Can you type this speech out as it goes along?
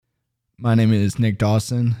My name is Nick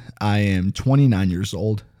Dawson. I am 29 years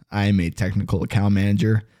old. I am a technical account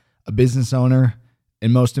manager, a business owner,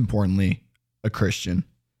 and most importantly, a Christian.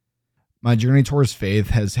 My journey towards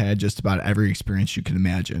faith has had just about every experience you can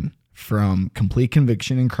imagine, from complete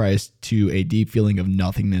conviction in Christ to a deep feeling of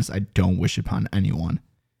nothingness I don't wish upon anyone.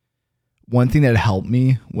 One thing that helped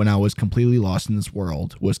me when I was completely lost in this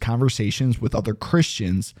world was conversations with other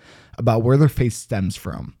Christians about where their faith stems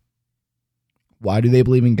from. Why do they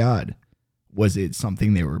believe in God? Was it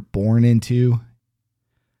something they were born into?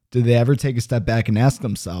 Did they ever take a step back and ask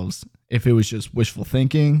themselves if it was just wishful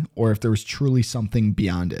thinking or if there was truly something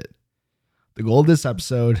beyond it? The goal of this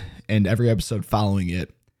episode and every episode following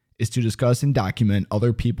it is to discuss and document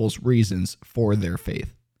other people's reasons for their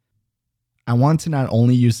faith. I want to not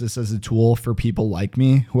only use this as a tool for people like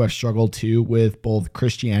me who have struggled too with both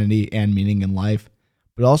Christianity and meaning in life,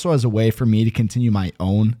 but also as a way for me to continue my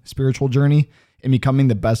own spiritual journey and becoming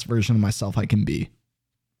the best version of myself I can be.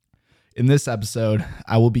 In this episode,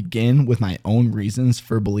 I will begin with my own reasons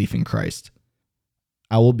for belief in Christ.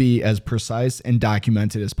 I will be as precise and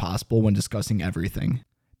documented as possible when discussing everything,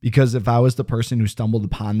 because if I was the person who stumbled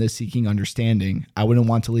upon this seeking understanding, I wouldn't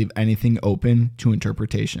want to leave anything open to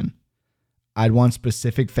interpretation. I'd want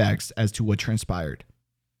specific facts as to what transpired.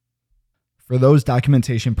 For those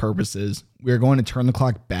documentation purposes, we are going to turn the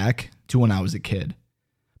clock back to when I was a kid.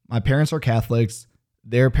 My parents are Catholics,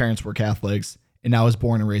 their parents were Catholics, and I was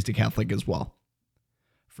born and raised a Catholic as well.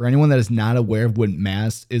 For anyone that is not aware of what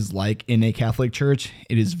Mass is like in a Catholic church,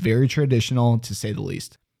 it is very traditional to say the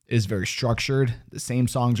least. It is very structured, the same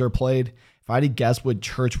songs are played. If I had to guess what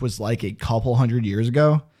church was like a couple hundred years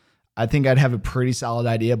ago, I think I'd have a pretty solid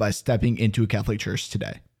idea by stepping into a Catholic church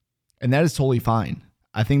today. And that is totally fine.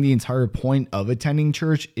 I think the entire point of attending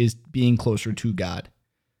church is being closer to God.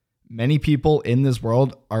 Many people in this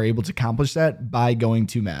world are able to accomplish that by going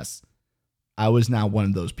to Mass. I was not one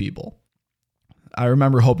of those people. I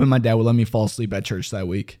remember hoping my dad would let me fall asleep at church that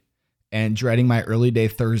week and dreading my early day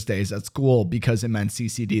Thursdays at school because it meant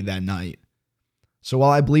CCD that night. So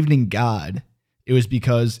while I believed in God, it was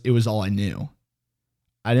because it was all I knew.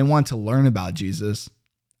 I didn't want to learn about Jesus.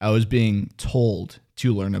 I was being told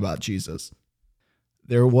to learn about Jesus.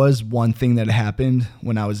 There was one thing that happened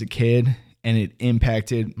when I was a kid, and it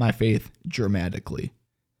impacted my faith dramatically.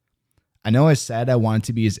 I know I said I wanted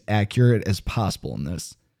to be as accurate as possible in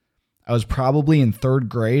this. I was probably in third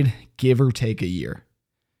grade, give or take a year.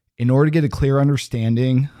 In order to get a clear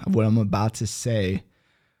understanding of what I'm about to say,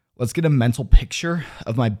 let's get a mental picture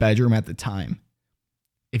of my bedroom at the time.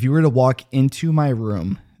 If you were to walk into my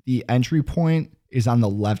room, the entry point is on the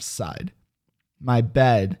left side. My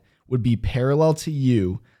bed would be parallel to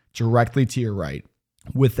you, directly to your right,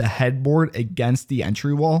 with the headboard against the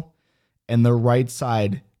entry wall and the right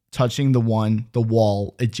side touching the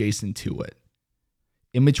wall adjacent to it.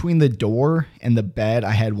 In between the door and the bed,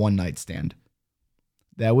 I had one nightstand.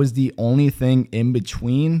 That was the only thing in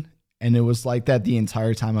between, and it was like that the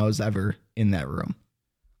entire time I was ever in that room.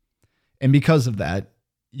 And because of that,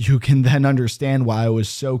 you can then understand why I was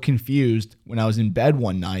so confused when I was in bed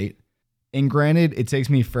one night. And granted, it takes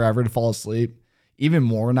me forever to fall asleep. Even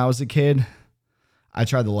more when I was a kid. I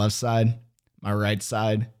tried the left side, my right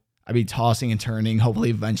side. I'd be tossing and turning. Hopefully,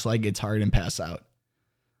 eventually I get tired and pass out.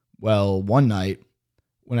 Well, one night,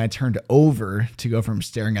 when I turned over to go from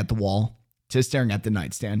staring at the wall to staring at the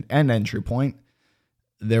nightstand and entry point,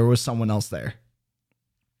 there was someone else there.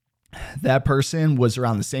 That person was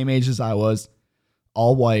around the same age as I was,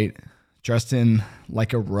 all white, dressed in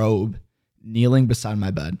like a robe, kneeling beside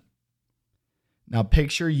my bed. Now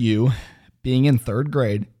picture you being in third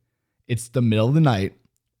grade. It's the middle of the night.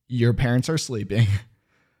 Your parents are sleeping.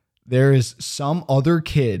 There is some other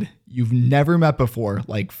kid you've never met before,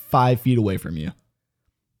 like 5 feet away from you.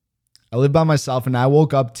 I live by myself and I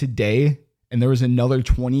woke up today and there was another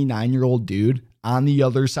 29-year-old dude on the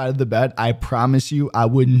other side of the bed. I promise you I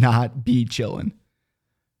would not be chilling.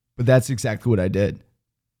 But that's exactly what I did.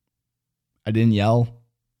 I didn't yell,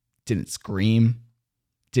 didn't scream,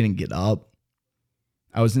 didn't get up.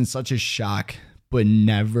 I was in such a shock, but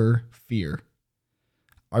never fear.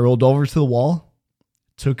 I rolled over to the wall,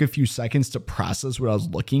 took a few seconds to process what I was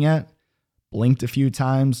looking at, blinked a few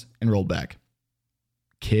times, and rolled back.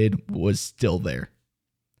 Kid was still there.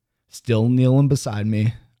 Still kneeling beside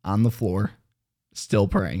me on the floor, still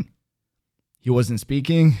praying. He wasn't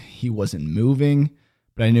speaking, he wasn't moving,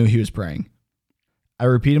 but I knew he was praying. I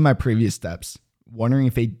repeated my previous steps, wondering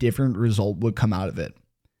if a different result would come out of it.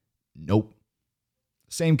 Nope.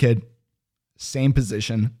 Same kid, same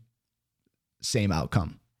position, same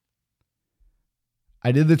outcome.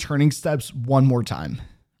 I did the turning steps one more time.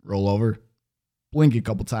 Roll over, blink a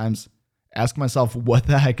couple times, ask myself what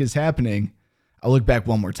the heck is happening, I look back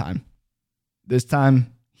one more time. This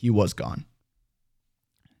time, he was gone.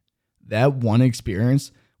 That one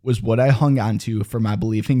experience was what I hung on to for my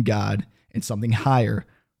belief in God and something higher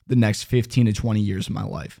the next 15 to 20 years of my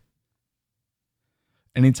life.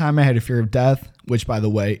 Anytime I had a fear of death, which by the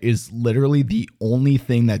way is literally the only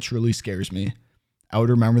thing that truly scares me, I would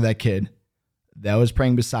remember that kid that was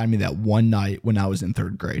praying beside me that one night when I was in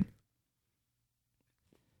 3rd grade.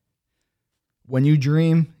 When you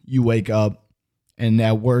dream, you wake up, and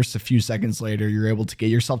at worst, a few seconds later, you're able to get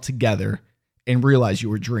yourself together and realize you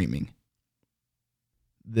were dreaming.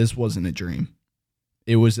 This wasn't a dream.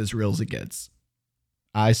 It was as real as it gets.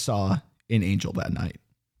 I saw an angel that night.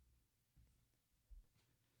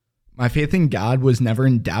 My faith in God was never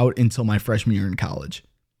in doubt until my freshman year in college.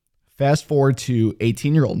 Fast forward to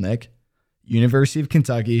 18-year-old Nick, University of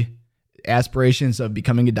Kentucky, aspirations of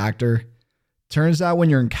becoming a doctor. Turns out when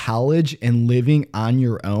you're in college and living on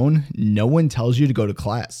your own, no one tells you to go to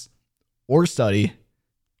class or study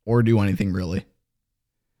or do anything really.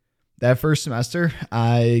 That first semester,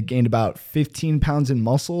 I gained about 15 pounds in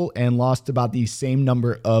muscle and lost about the same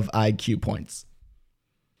number of IQ points.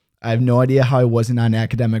 I have no idea how I wasn't on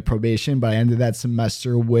academic probation, but I ended that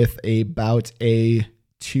semester with about a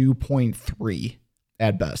 2.3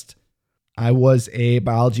 at best. I was a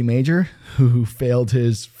biology major who failed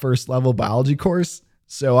his first level biology course,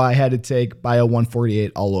 so I had to take Bio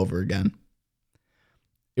 148 all over again.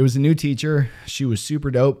 It was a new teacher. She was super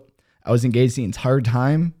dope. I was engaged the entire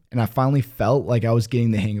time, and I finally felt like I was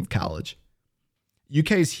getting the hang of college.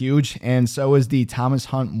 UK is huge, and so is the Thomas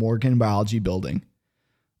Hunt Morgan Biology building.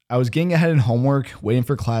 I was getting ahead in homework, waiting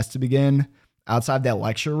for class to begin, outside that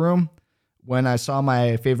lecture room, when I saw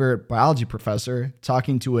my favorite biology professor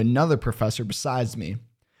talking to another professor besides me,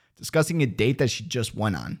 discussing a date that she just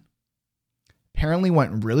went on. Apparently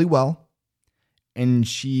went really well, and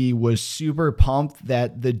she was super pumped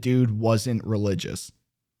that the dude wasn't religious.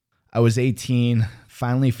 I was 18,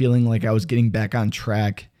 finally feeling like I was getting back on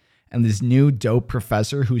track, and this new dope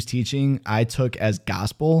professor whose teaching I took as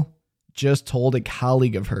gospel just told a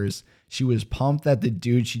colleague of hers she was pumped that the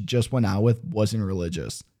dude she just went out with wasn't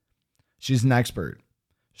religious. She's an expert.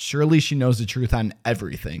 Surely she knows the truth on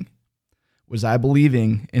everything. Was I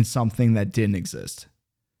believing in something that didn't exist?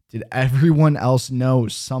 Did everyone else know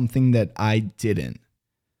something that I didn't?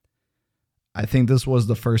 I think this was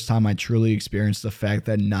the first time I truly experienced the fact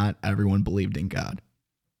that not everyone believed in God.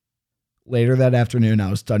 Later that afternoon,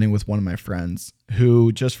 I was studying with one of my friends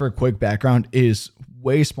who, just for a quick background, is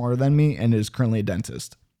way smarter than me and is currently a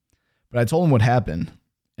dentist. But I told him what happened,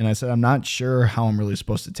 and I said, I'm not sure how I'm really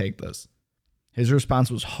supposed to take this. His response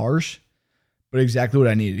was harsh, but exactly what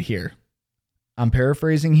I needed to hear. I'm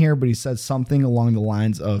paraphrasing here, but he said something along the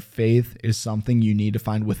lines of faith is something you need to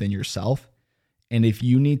find within yourself. And if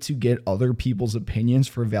you need to get other people's opinions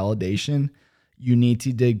for validation, you need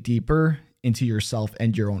to dig deeper into yourself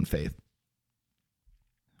and your own faith.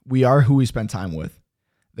 We are who we spend time with.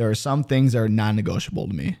 There are some things that are non-negotiable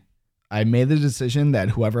to me. I made the decision that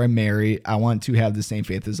whoever I marry, I want to have the same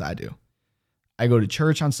faith as I do. I go to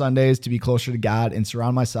church on Sundays to be closer to God and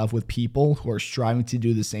surround myself with people who are striving to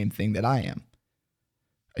do the same thing that I am.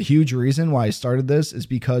 A huge reason why I started this is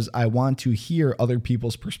because I want to hear other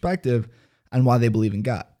people's perspective on why they believe in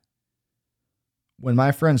God. When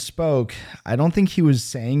my friend spoke, I don't think he was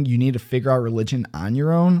saying you need to figure out religion on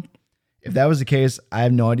your own. If that was the case, I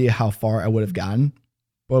have no idea how far I would have gotten.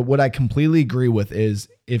 But what I completely agree with is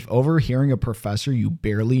if overhearing a professor you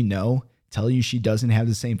barely know tell you she doesn't have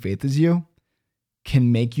the same faith as you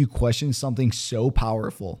can make you question something so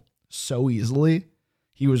powerful so easily,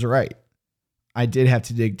 he was right. I did have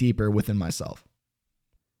to dig deeper within myself.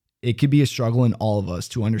 It could be a struggle in all of us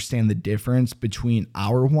to understand the difference between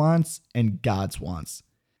our wants and God's wants.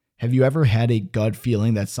 Have you ever had a gut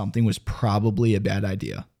feeling that something was probably a bad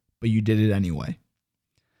idea, but you did it anyway?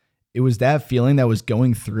 It was that feeling that was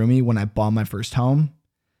going through me when I bought my first home.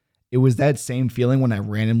 It was that same feeling when I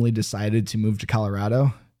randomly decided to move to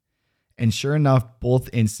Colorado. And sure enough, both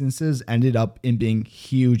instances ended up in being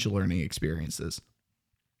huge learning experiences.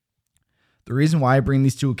 The reason why I bring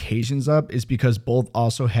these two occasions up is because both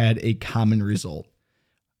also had a common result.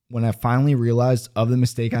 When I finally realized of the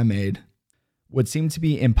mistake I made, what seemed to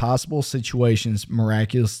be impossible situations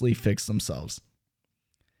miraculously fixed themselves.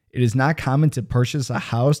 It is not common to purchase a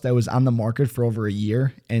house that was on the market for over a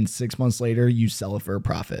year and 6 months later you sell it for a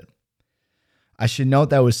profit. I should note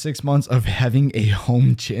that was 6 months of having a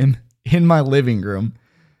home gym in my living room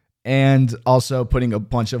and also putting a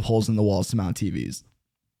bunch of holes in the walls to mount TVs.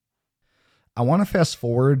 I want to fast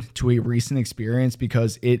forward to a recent experience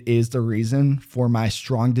because it is the reason for my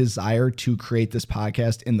strong desire to create this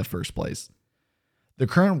podcast in the first place. The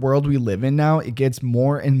current world we live in now, it gets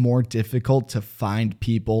more and more difficult to find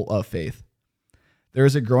people of faith. There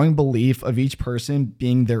is a growing belief of each person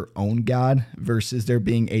being their own God versus there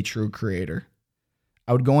being a true creator.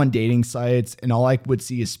 I would go on dating sites and all I would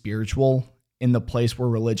see is spiritual in the place where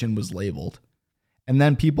religion was labeled. And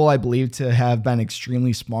then people I believe to have been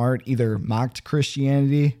extremely smart either mocked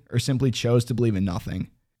Christianity or simply chose to believe in nothing.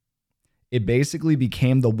 It basically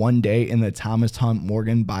became the one day in the Thomas Hunt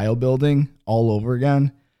Morgan bio building all over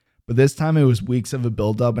again, but this time it was weeks of a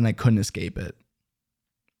buildup and I couldn't escape it.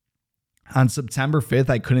 On September 5th,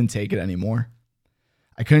 I couldn't take it anymore.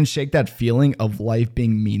 I couldn't shake that feeling of life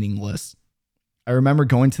being meaningless. I remember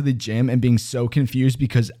going to the gym and being so confused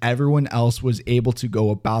because everyone else was able to go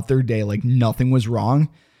about their day like nothing was wrong,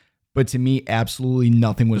 but to me, absolutely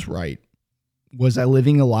nothing was right. Was I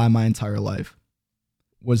living a lie my entire life?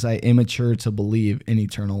 Was I immature to believe in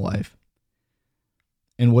eternal life?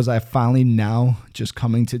 And was I finally now just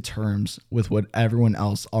coming to terms with what everyone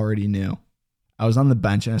else already knew? I was on the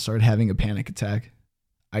bench and I started having a panic attack.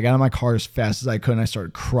 I got in my car as fast as I could and I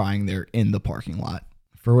started crying there in the parking lot.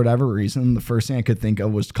 For whatever reason, the first thing I could think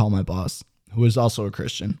of was to call my boss, who was also a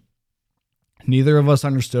Christian. Neither of us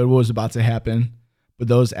understood what was about to happen, but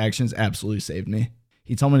those actions absolutely saved me.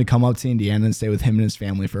 He told me to come up to Indiana and stay with him and his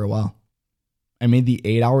family for a while. I made the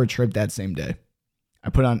 8-hour trip that same day.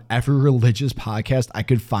 I put on every religious podcast I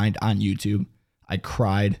could find on YouTube. I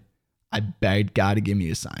cried. I begged God to give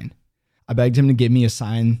me a sign. I begged him to give me a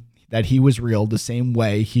sign that he was real the same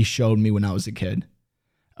way he showed me when I was a kid.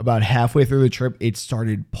 About halfway through the trip, it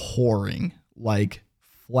started pouring, like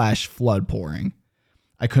flash flood pouring.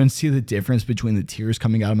 I couldn't see the difference between the tears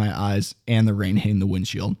coming out of my eyes and the rain hitting the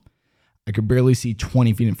windshield. I could barely see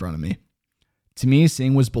 20 feet in front of me. To me,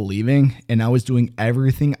 seeing was believing, and I was doing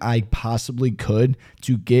everything I possibly could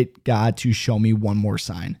to get God to show me one more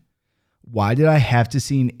sign. Why did I have to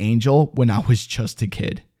see an angel when I was just a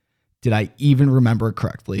kid? Did I even remember it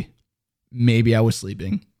correctly? Maybe I was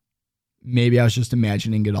sleeping. Maybe I was just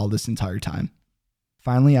imagining it all this entire time.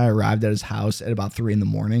 Finally, I arrived at his house at about 3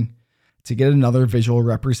 a.m. To get another visual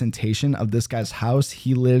representation of this guy's house,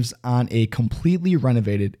 he lives on a completely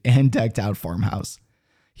renovated and decked out farmhouse.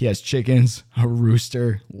 He has chickens, a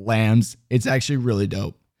rooster, lambs. It's actually really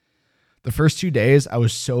dope. The first 2 days, I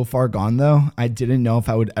was so far gone though, I didn't know if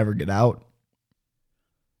I would ever get out.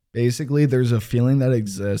 Basically, there's a feeling that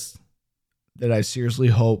exists that I seriously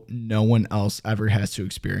hope no one else ever has to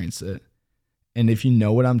experience it. And if you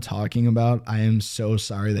know what I'm talking about, I am so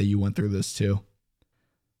sorry that you went through this too.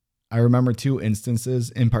 I remember 2 instances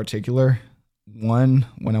in particular. One,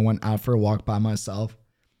 when I went out for a walk by myself,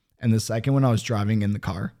 and the second when I was driving in the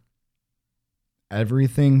car.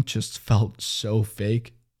 Everything just felt so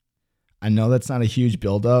fake. I know that's not a huge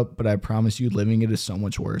buildup, but I promise you living it is so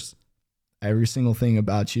much worse. Every single thing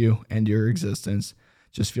about you and your existence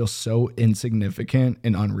just feels so insignificant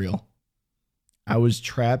and unreal. I was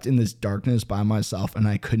trapped in this darkness by myself and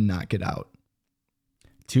I could not get out.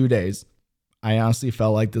 2 days. I honestly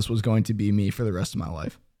felt like this was going to be me for the rest of my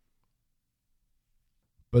life.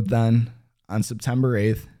 But then, on September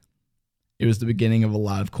 8th, it was the beginning of a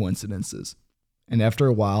lot of coincidences. And after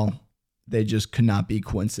a while, they just could not be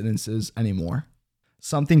coincidences anymore.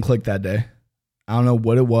 Something clicked that day. I don't know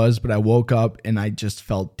what it was, but I woke up and I just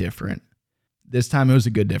felt different. This time it was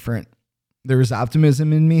a good different. There was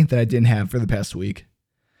optimism in me that I didn't have for the past week.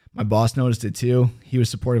 My boss noticed it too. He was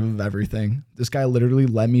supportive of everything. This guy literally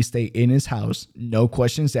let me stay in his house, no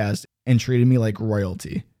questions asked, and treated me like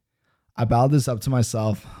royalty. I bowed this up to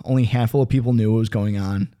myself. Only a handful of people knew what was going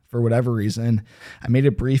on. For whatever reason, I made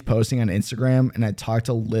a brief posting on Instagram and I talked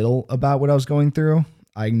a little about what I was going through.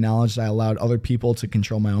 I acknowledged I allowed other people to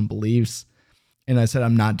control my own beliefs. And I said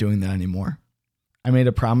I'm not doing that anymore. I made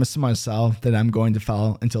a promise to myself that I'm going to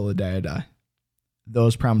follow until the day I die.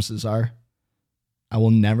 Those promises are, I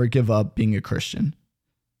will never give up being a Christian.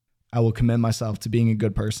 I will commit myself to being a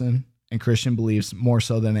good person and Christian beliefs more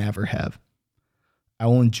so than I ever have. I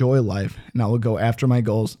will enjoy life and I will go after my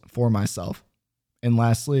goals for myself. And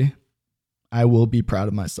lastly, I will be proud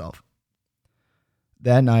of myself.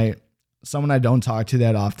 That night, someone I don't talk to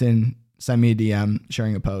that often sent me a DM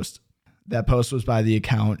sharing a post. That post was by the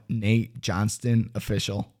account Nick Dawson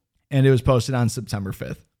Official, and it was posted on September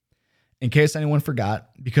 5th. In case anyone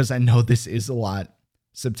forgot, because I know this is a lot,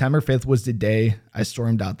 September 5th was the day I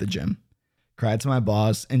stormed out the gym, cried to my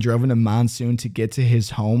boss, and drove into Monsoon to get to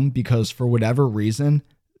his home because for whatever reason,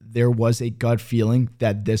 there was a gut feeling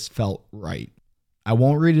that this felt right. I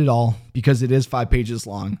won't read it all because it is 5 pages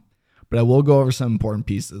long, but I will go over some important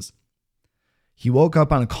pieces. He woke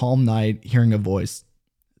up on a calm night hearing a voice.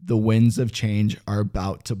 The winds of change are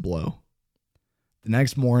about to blow. The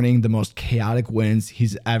next morning, the most chaotic winds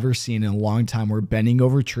he's ever seen in a long time were bending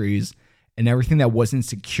over trees, and everything that wasn't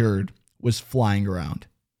secured was flying around.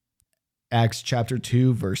 Acts chapter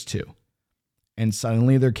 2, verse 2. And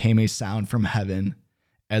suddenly there came a sound from heaven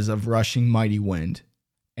as of rushing mighty wind,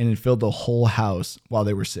 and it filled the whole house while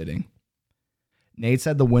they were sitting. Nate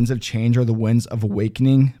said the winds of change are the winds of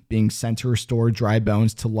awakening being sent to restore dry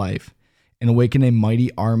bones to life and awaken a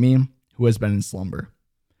mighty army who has been in slumber.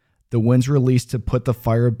 The winds released to put the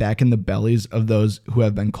fire back in the bellies of those who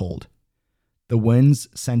have been cold. The winds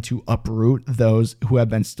sent to uproot those who have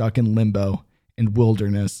been stuck in limbo and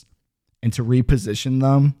wilderness and to reposition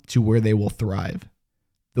them to where they will thrive.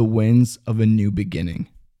 The winds of a new beginning.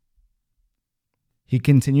 He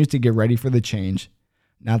continues to get ready for the change,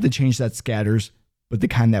 not the change that scatters, but the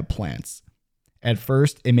kind that plants. At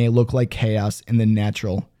first, it may look like chaos in the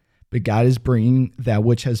natural, but God is bringing that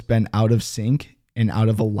which has been out of sync and out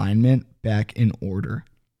of alignment back in order.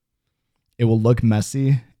 It will look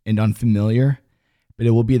messy and unfamiliar, but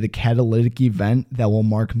it will be the catalytic event that will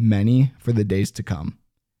mark many for the days to come.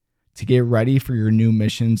 To get ready for your new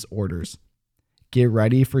missions orders. Get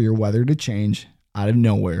ready for your weather to change out of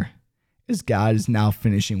nowhere, as God is now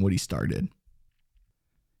finishing what he started.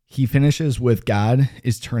 He finishes with God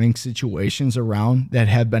is turning situations around that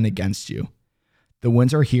have been against you. The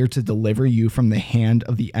winds are here to deliver you from the hand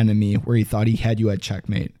of the enemy where he thought he had you at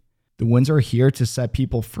checkmate. The winds are here to set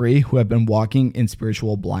people free who have been walking in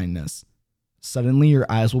spiritual blindness. Suddenly your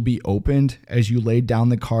eyes will be opened as you lay down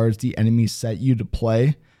the cards the enemy set you to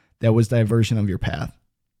play that was diversion of your path.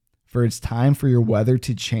 For it's time for your weather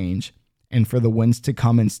to change and for the winds to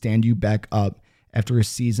come and stand you back up after a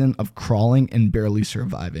season of crawling and barely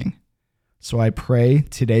surviving. So I pray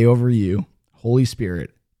today over you, Holy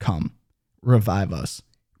Spirit, come. Revive us,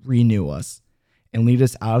 renew us, and lead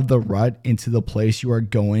us out of the rut into the place you are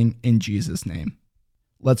going in Jesus' name.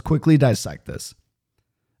 Let's quickly dissect this.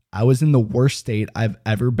 I was in the worst state I've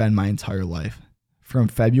ever been my entire life. From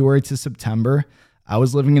February to September, I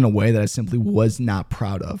was living in a way that I simply was not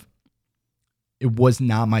proud of. It was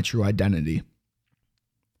not my true identity.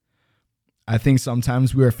 I think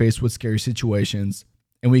sometimes we are faced with scary situations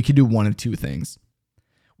and we can do one of two things.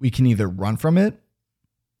 We can either run from it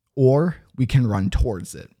or we can run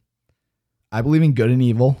towards it. I believe in good and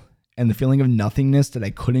evil, and the feeling of nothingness that I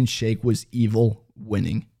couldn't shake was evil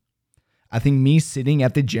winning. I think me sitting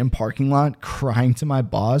at the gym parking lot crying to my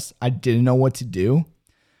boss I didn't know what to do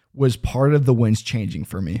was part of the winds changing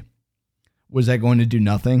for me. Was I going to do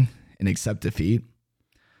nothing and accept defeat?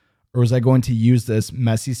 Or was I going to use this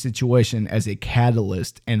messy situation as a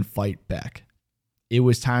catalyst and fight back? It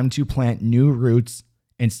was time to plant new roots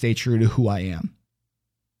and stay true to who I am.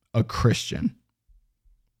 A Christian.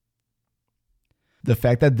 The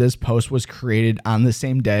fact that this post was created on the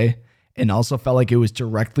same day and also felt like it was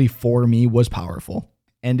directly for me was powerful.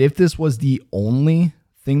 And if this was the only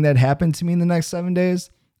thing that happened to me in the next 7 days,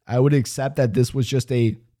 I would accept that this was just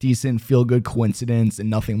a decent feel-good coincidence and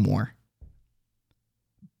nothing more.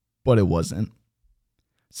 But it wasn't.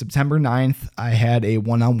 September 9th, I had a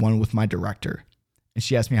one-on-one with my director, and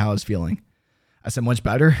she asked me how I was feeling. I said, much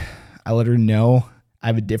better. I let her know I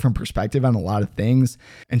have a different perspective on a lot of things,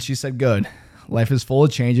 and she said, good. Life is full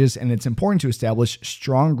of changes, and it's important to establish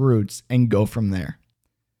strong roots and go from there.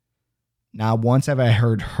 Not once have I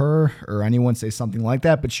heard her or anyone say something like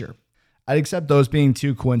that, but sure. I'd accept those being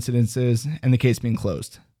two coincidences and the case being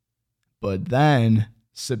closed. But then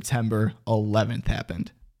September 11th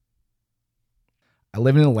happened. I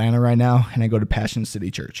live in Atlanta right now, and I go to Passion City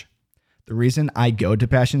Church. The reason I go to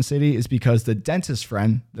Passion City is because the dentist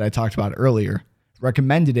friend that I talked about earlier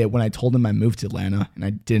recommended it when I told him I moved to Atlanta and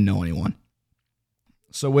I didn't know anyone.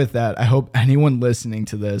 So with that, I hope anyone listening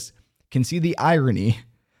to this can see the irony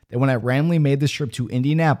that when I randomly made this trip to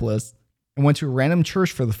Indianapolis and went to a random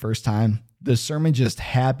church for the first time, the sermon just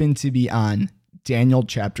happened to be on Daniel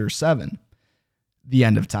chapter 7, the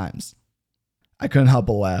end of times. I couldn't help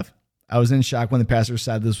but laugh. I was in shock when the pastor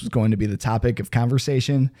said this was going to be the topic of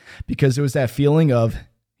conversation because it was that feeling of,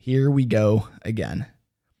 here we go again.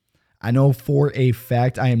 I know for a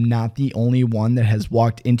fact I am not the only one that has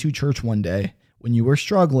walked into church one day when you were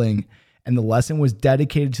struggling and the lesson was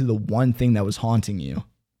dedicated to the one thing that was haunting you.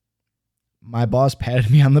 My boss patted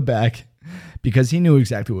me on the back because he knew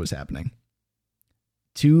exactly what was happening.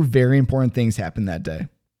 Two very important things happened that day.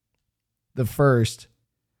 The first,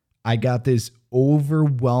 I got this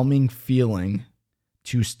overwhelming feeling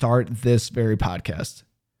to start this very podcast.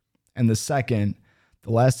 And the second,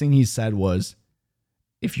 the last thing he said was,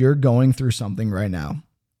 If you're going through something right now,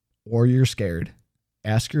 or you're scared,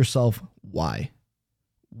 ask yourself why.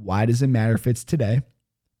 Why does it matter if it's today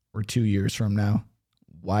or 2 years from now?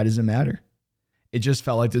 Why does it matter? It just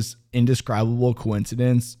felt like this indescribable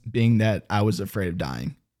coincidence, being that I was afraid of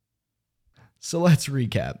dying. So let's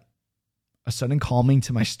recap. A sudden calming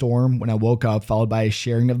to my storm when I woke up, followed by a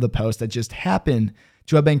sharing of the post that just happened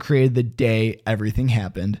to have been created the day everything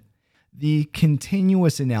happened. The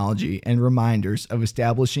continuous analogy and reminders of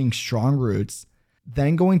establishing strong roots,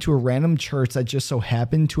 then going to a random church that just so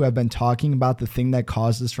happened to have been talking about the thing that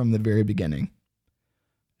caused us from the very beginning.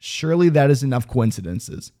 Surely that is enough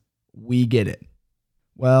coincidences. We get it.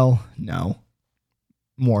 Well, no.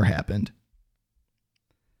 More happened.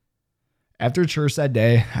 After church that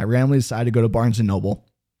day, I randomly decided to go to Barnes & Noble.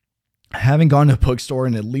 I haven't gone to a bookstore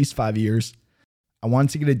in at least 5 years. I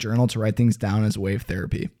wanted to get a journal to write things down as a way of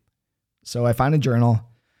therapy. So I find a journal,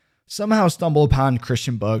 somehow stumble upon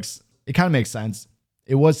Christian books. It kind of makes sense.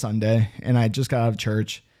 It was Sunday, and I just got out of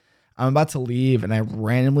church. I'm about to leave, and I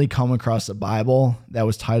randomly come across a Bible that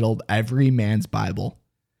was titled Every Man's Bible.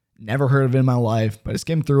 Never heard of it in my life, but I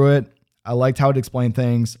skimmed through it. I liked how it explained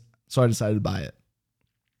things, so I decided to buy it.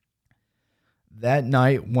 That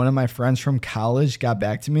night, one of my friends from college got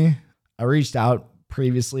back to me. I reached out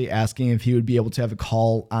previously asking if he would be able to have a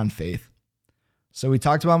call on faith. So we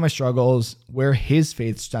talked about my struggles, where his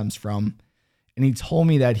faith stems from, and he told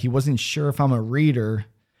me that he wasn't sure if I'm a reader,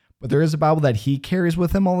 but there is a Bible that he carries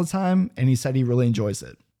with him all the time, and he said he really enjoys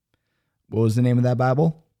it. What was the name of that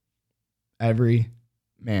Bible? Every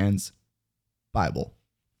Man's Bible.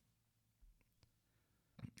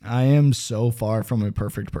 I am so far from a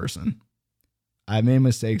perfect person. I've made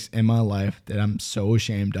mistakes in my life that I'm so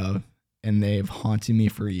ashamed of, and they've haunted me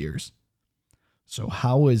for years. So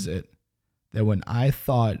how is it that when I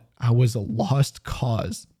thought I was a lost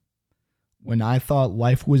cause, when I thought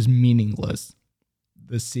life was meaningless,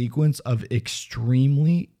 the sequence of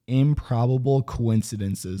extremely improbable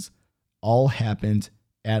coincidences all happened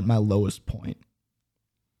at my lowest point?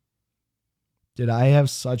 Did I have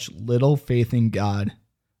such little faith in God,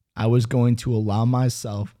 I was going to allow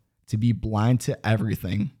myself to be blind to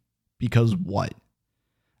everything? Because what?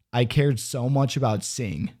 I cared so much about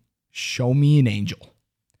seeing. Show me an angel.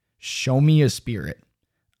 Show me a spirit.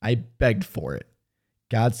 I begged for it.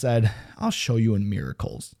 God said, I'll show you in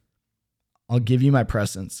miracles. I'll give you my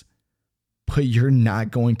presence, but you're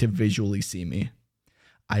not going to visually see me.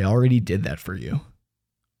 I already did that for you.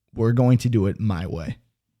 We're going to do it my way.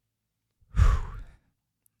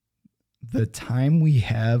 The time we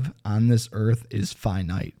have on this earth is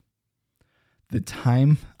finite. The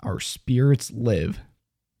time our spirits live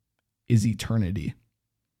is eternity.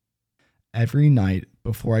 Every night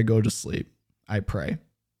before I go to sleep, I pray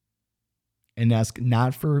and ask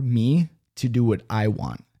not for me to do what I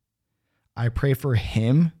want. I pray for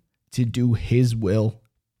him to do his will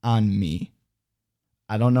on me.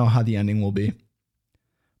 I don't know how the ending will be,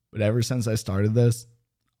 but ever since I started this,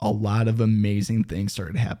 a lot of amazing things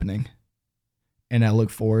started happening, and I look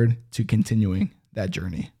forward to continuing that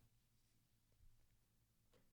journey.